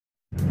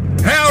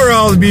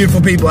all the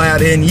beautiful people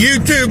out in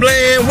YouTube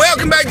land.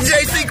 Welcome back to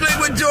JC Click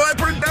with Joy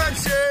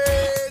Productions.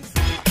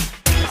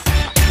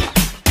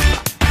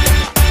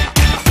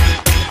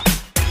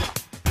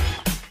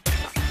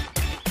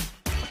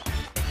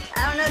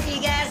 I don't know if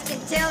you guys can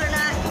tell or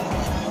not,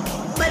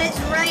 but it's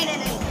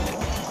raining and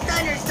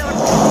thunderstorm.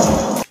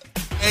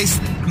 Hey,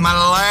 my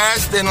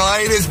last and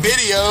latest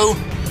video,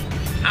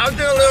 I was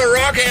doing a little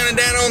rock hounding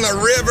down on the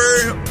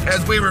river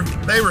as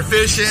they were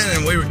fishing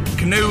and we were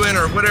canoeing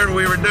or whatever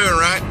we were doing,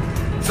 right?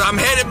 So I'm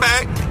headed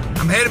back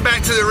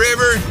to the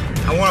river.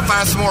 I want to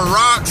find some more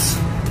rocks.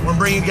 I want to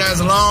bring you guys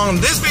along.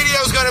 This video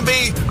is going to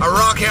be a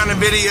rock hounding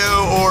video,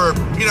 or,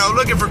 you know,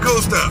 looking for cool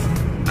stuff.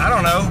 I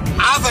don't know.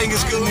 I think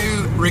it's cool.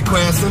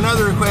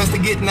 Another request to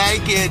get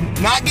naked.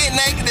 Not get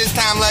naked this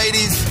time,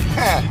 ladies.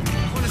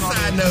 On a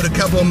side note, a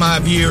couple of my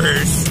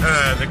viewers,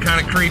 they're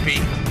kind of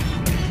creepy.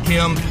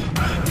 Kim,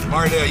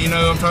 Mardell, you know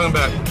who I'm talking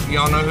about.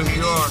 Y'all know who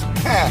you are.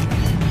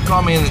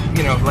 Call me in,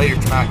 you know, later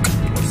tonight.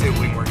 We'll see if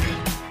we can work it.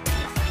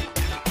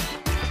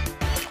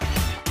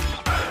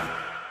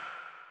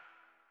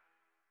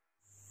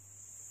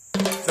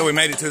 So we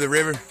made it to the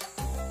river.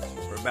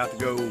 We're about to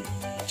go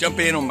jump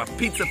in on my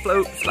pizza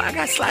float. I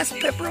got a slice of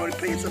pepperoni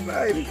pizza,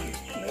 baby.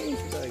 Isn't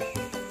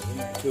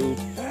that cool?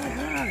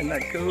 Isn't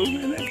that cool?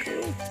 Isn't that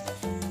cool?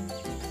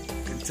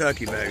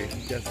 Kentucky, baby.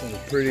 Got some of the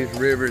prettiest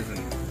rivers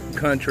and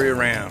country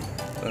around.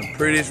 Some of the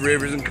prettiest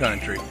rivers and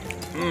country.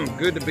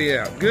 Good to be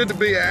out. Good to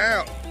be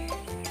out.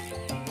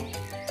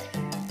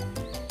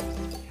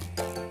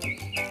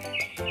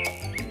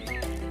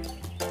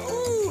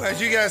 Ooh,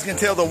 as you guys can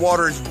tell, the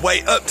water is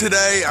way up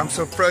today. I'm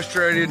so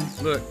frustrated.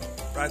 Look,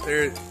 right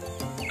there.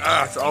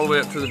 It's all the way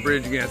up to the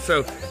bridge again.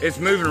 So it's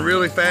moving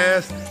really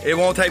fast. It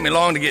won't take me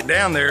long to get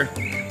down there.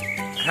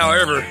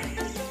 However,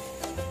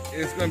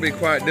 it's going to be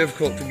quite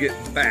difficult to get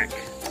back.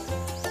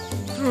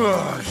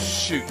 Oh,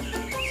 shoot.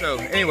 So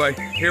anyway,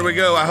 here we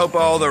go. I hope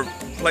all the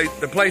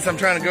place I'm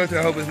trying to go to,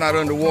 I hope it's not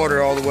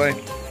underwater all the way.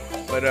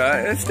 But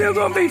it's still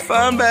gonna be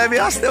fun, baby.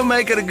 I'll still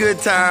make it a good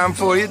time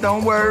for you.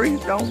 Don't worry,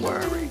 don't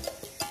worry.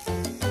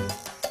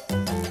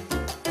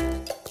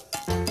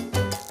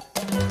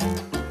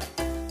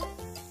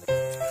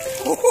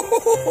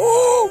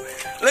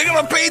 Look at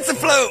my pizza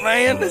float,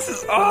 man. This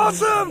is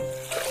awesome.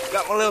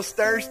 Got my little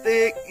stir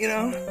stick, you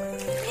know.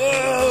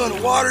 Oh,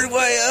 the water's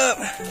way up.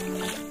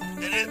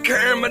 And it's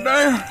carrying me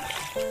down.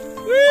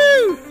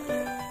 Woo!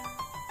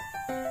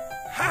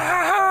 Ha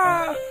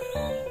ha ha!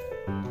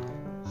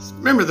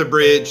 Remember the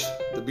bridge,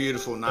 the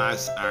beautiful,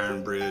 nice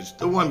iron bridge,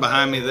 the one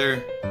behind me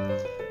there,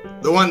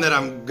 the one that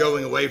I'm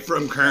going away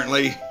from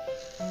currently.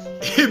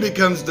 It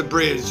becomes the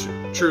bridge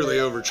truly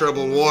over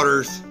troubled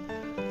waters.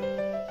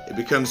 It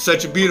becomes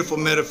such a beautiful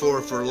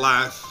metaphor for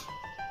life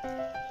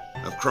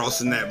of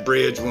crossing that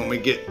bridge when we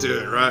get to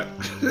it, right?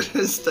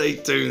 Stay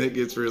tuned, it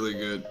gets really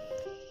good.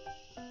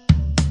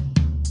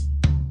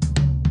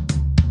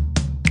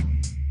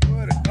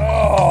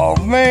 Oh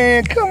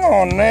man, come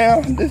on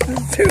now. This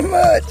is too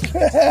much.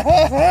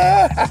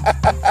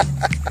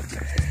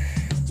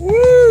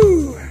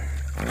 Woo!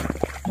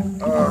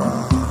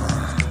 Oh,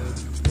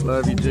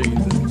 love you,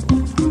 Jesus.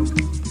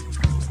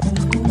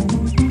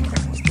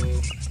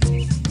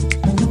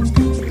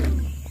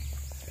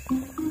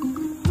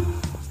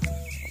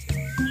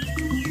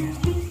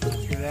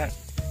 Hear that?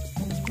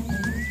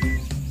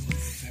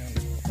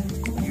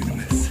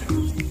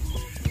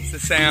 It's the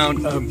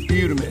sound of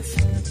Butamus.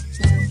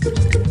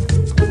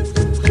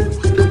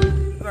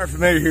 I'm not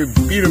familiar who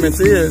Butamus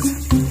is.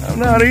 I'm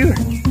not either.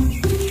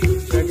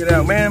 Check it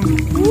out, man.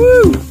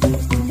 Woo!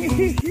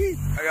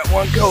 I got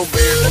one cold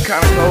beer. What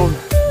kind of cold?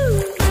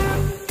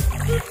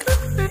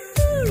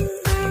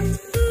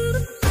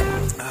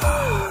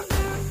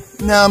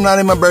 No, I'm not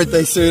in my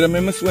birthday suit. I'm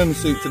in my swimming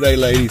suit today,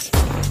 ladies.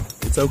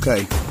 It's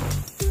okay.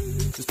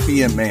 Just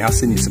PM me. I'll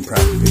send you some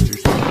private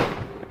pictures.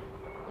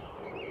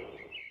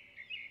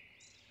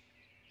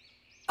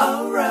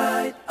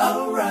 Alright,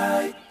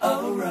 alright,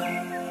 alright.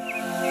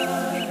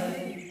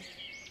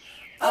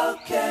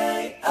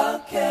 Okay,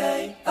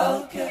 okay,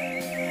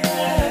 okay.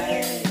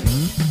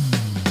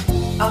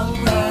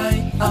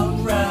 Alright,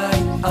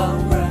 alright,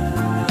 alright.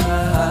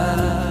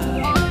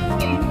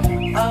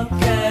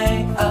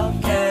 Okay,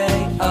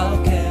 okay,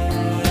 okay.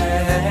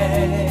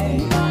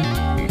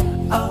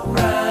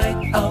 Alright,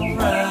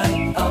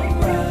 alright,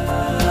 alright.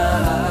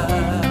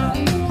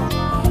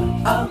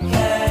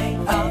 Okay,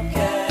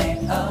 okay,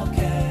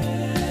 okay.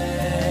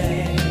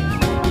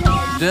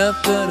 Da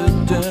da da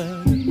da.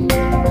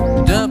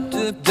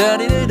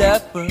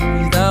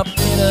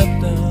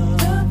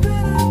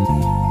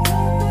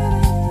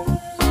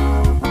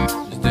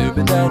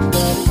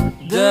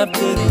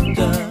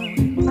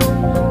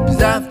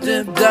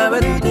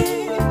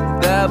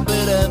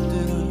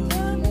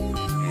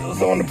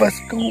 Heels on the bus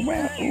go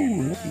around.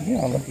 Ooh, look at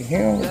him, look at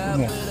him, look at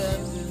him.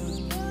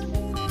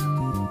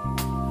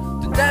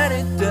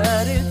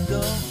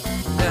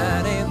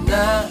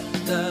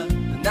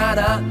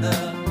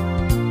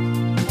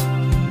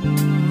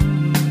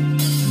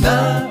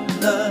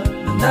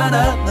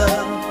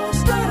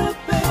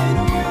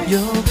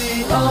 You'll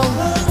be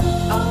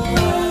alright.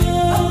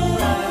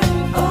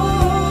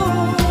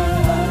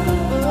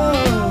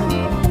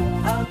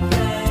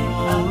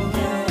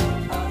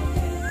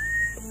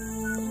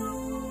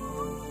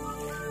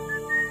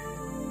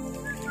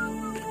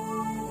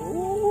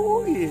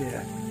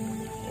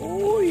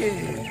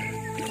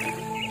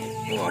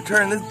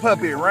 Turn this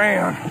puppy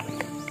around.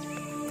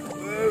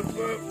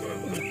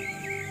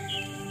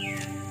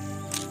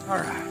 All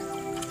right.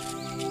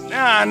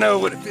 Now I know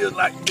what it feels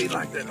like to be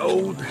like that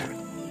old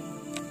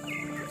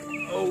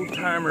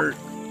timer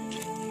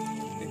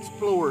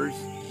explorers.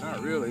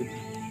 Not really,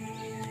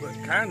 but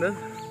kind of.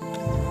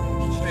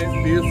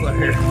 It's beautiful out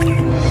here.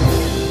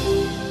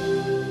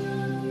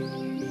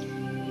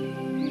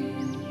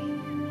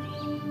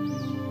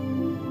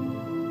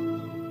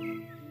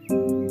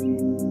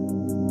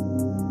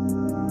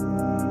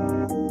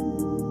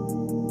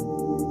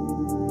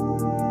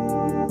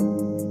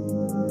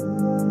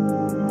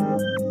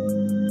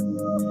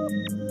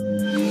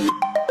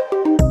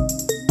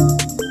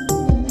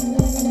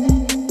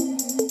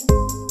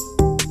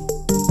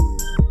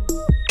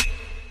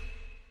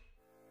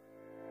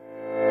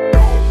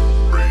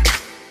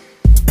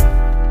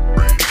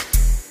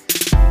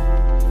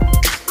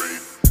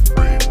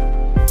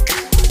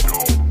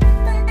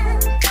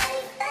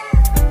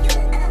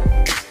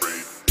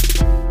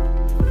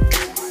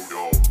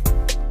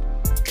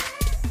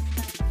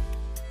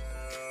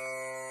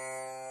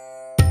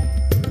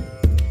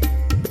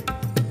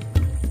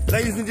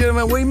 Ladies and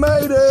gentlemen, we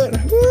made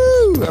it!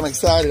 Woo! I'm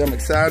excited.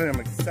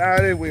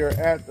 We are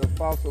at the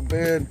fossil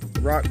bed,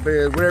 rock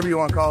bed, whatever you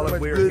want to call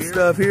it. We're good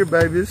stuff here,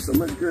 baby. There's so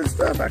much good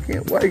stuff. I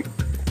can't wait.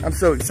 I'm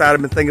so excited.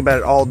 I've been thinking about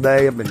it all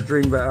day. I've been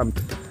dreaming about it.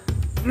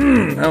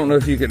 I don't know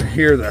if you can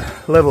hear the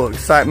level of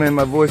excitement in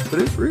my voice,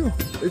 but it's real.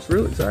 It's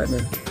real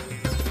excitement.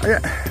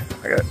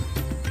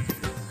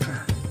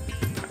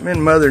 I'm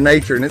in Mother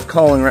Nature and it's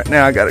calling right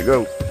now. I gotta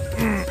go.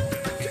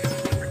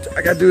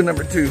 I gotta do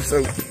number 2,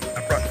 so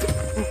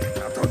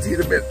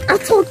I'll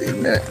talk to you in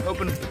a minute.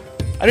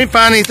 I didn't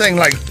find anything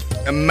like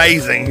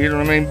amazing, you know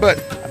what I mean? But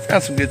I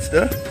found some good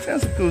stuff.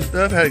 Found some cool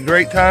stuff. Had a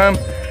great time.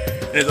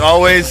 As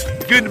always,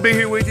 good to be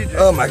here with you.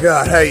 Oh my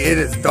God, hey, it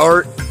is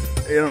dark.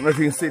 I don't know if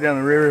you can see down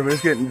the river, but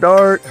it's getting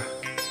dark.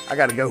 I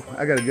gotta go.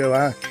 I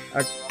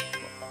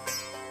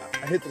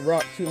hit the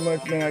rock too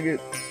much, man. I get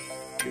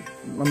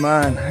my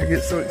mind. I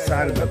get so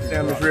excited up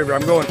down this river.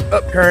 I'm going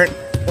up current.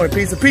 Want a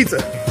piece of pizza?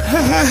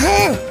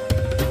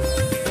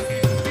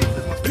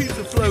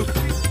 Pizza float.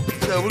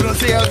 So we're gonna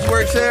see how this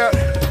works out.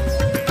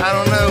 I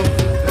don't know.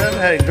 I've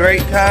had a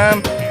great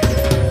time.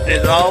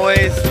 As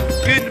always,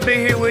 good to be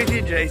here with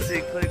you,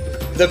 JC Click.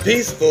 The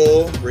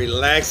peaceful,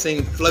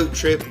 relaxing float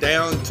trip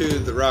down to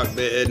the rock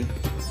bed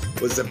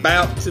was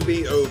about to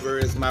be over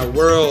as my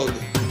world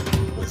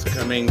was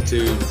coming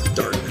to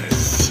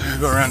darkness.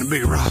 Go around the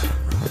big rock.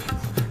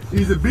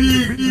 He's a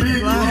big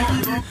rock.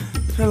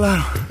 Turn the light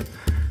on.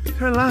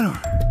 Turn the light on.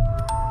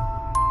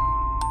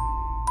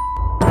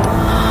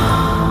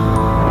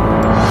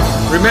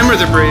 Remember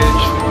the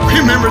bridge.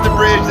 Remember the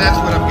bridge. That's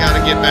what I've got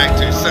to get back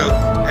to. So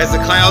as the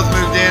clouds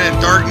moved in and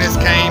darkness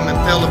came and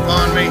fell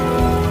upon me,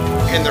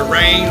 and the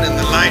rain and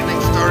the lightning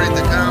started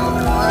to come,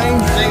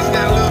 things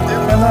got a little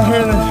different. I'm out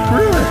here in the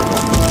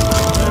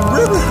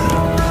river.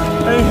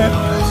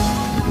 Anyhow.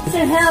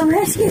 Help,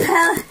 rescue,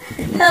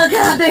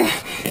 helicopter.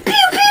 Pew,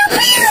 pew,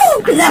 pew,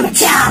 because I'm a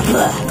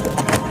chopper.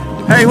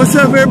 Hey, what's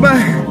up,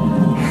 everybody?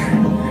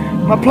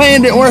 My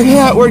plan didn't work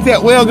out. It worked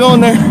out well going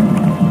there.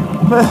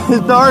 But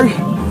it's dark,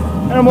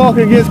 and I'm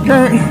walking against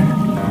current.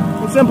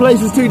 And some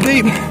places too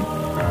deep. I'm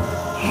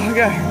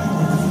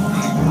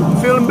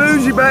feeling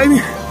bougie,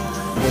 baby.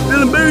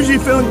 Feeling bougie,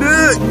 feeling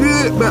good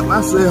about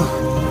myself.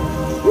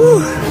 Woo.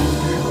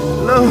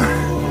 Lord,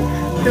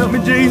 help me,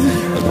 Jesus.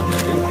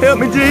 Help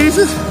me,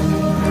 Jesus.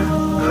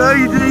 I love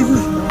you,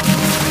 Jesus.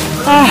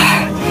 I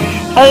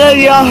love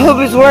y'all. Hope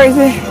it's worth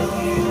it.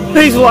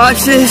 Please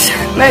watch this.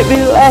 Might be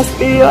the last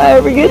video I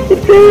ever get to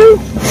do.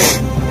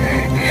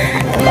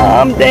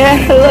 Mom,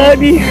 Dad, I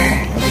love you.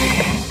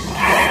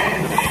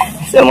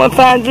 Someone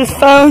finds this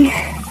phone.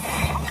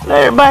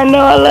 Let everybody know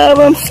I love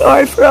them.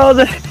 Sorry for all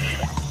the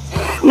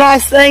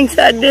nice things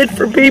I did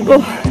for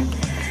people.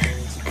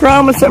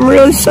 Promise I'm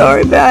really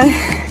sorry about it.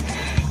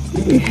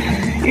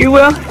 You're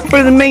welcome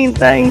for the mean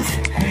things.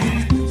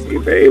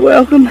 You're very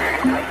welcome.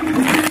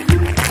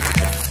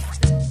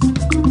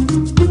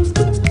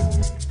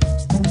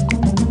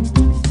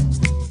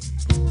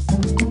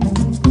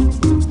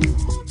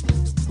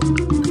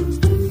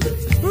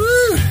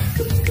 Woo!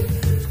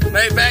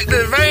 Made it back to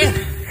the van.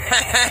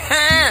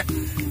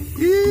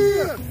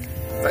 Yeah.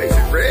 Face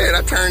is red.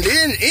 I turned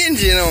the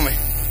engine on me.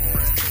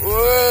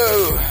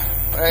 Whoa.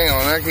 Hang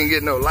on, I can't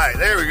get no light.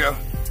 There we go.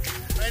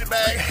 Made it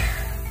back.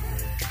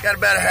 Got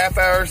about a half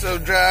hour or so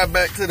drive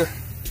back to the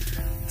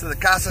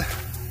casa.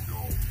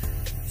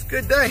 It's a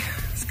good day.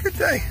 It's a good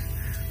day.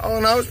 All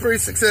in all, it's pretty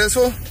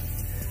successful.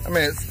 I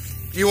mean,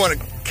 you want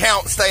to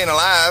count staying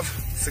alive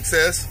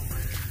success.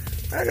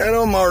 I got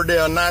on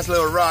Mardell, nice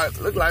little rock.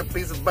 Looked like a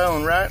piece of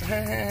bone, right?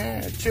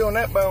 Chew on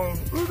that bone.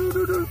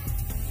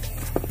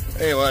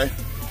 Anyway,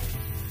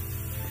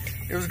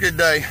 It was a good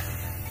day.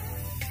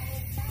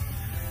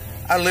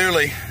 I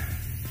literally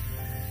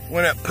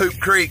went up Poop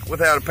Creek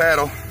without a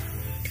paddle.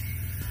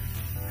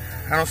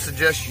 I don't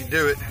suggest you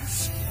do it.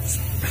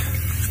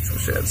 I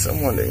wish I had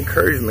someone to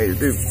encourage me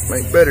to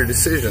make better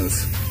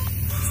decisions.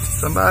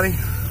 Somebody?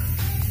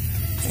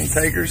 Any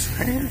takers?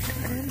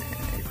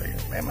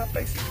 Man, my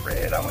face is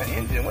red. I went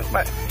Indian. What's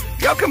my...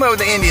 Y'all come up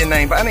with an Indian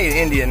name, but I need an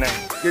Indian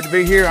name. Good to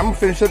be here. I'm gonna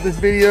finish up this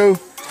video,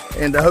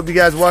 and I hope you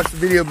guys watched the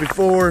video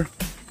before.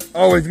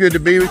 Always good to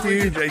be with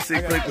you.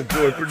 JC Click with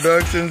Joy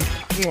Productions.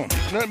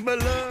 Nothing but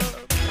love.